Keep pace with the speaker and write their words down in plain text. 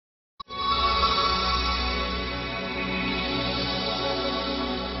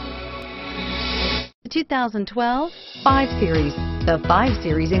2012 5 Series. The 5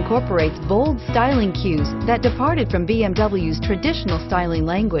 Series incorporates bold styling cues that departed from BMW's traditional styling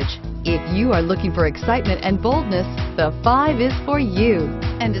language. If you are looking for excitement and boldness, the 5 is for you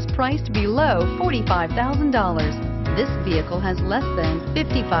and is priced below $45,000. This vehicle has less than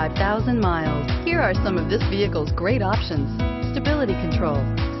 55,000 miles. Here are some of this vehicle's great options: stability control,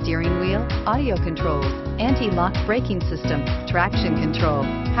 steering wheel audio controls, anti-lock braking system, traction control,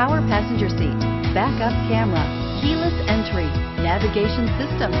 power passenger seat, backup camera, keyless entry, navigation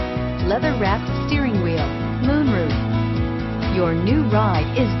system, leather-wrapped steering wheel, moonroof. Your new ride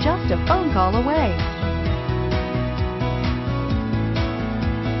is just a phone call away.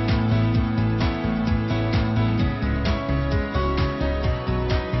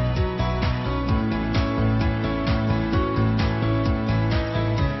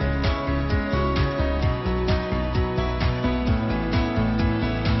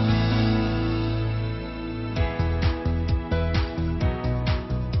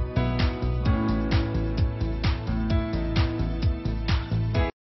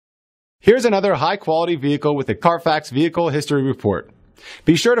 Here's another high-quality vehicle with a Carfax Vehicle History Report.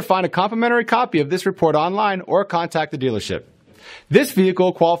 Be sure to find a complimentary copy of this report online or contact the dealership. This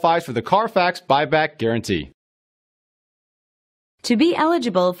vehicle qualifies for the Carfax Buyback Guarantee. To be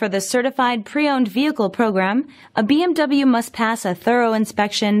eligible for the Certified Pre-Owned Vehicle Program, a BMW must pass a thorough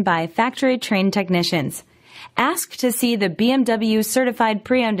inspection by factory-trained technicians. Ask to see the BMW Certified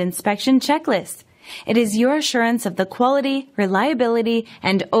Pre-Owned Inspection Checklist. It is your assurance of the quality, reliability,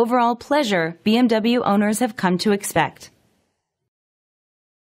 and overall pleasure BMW owners have come to expect.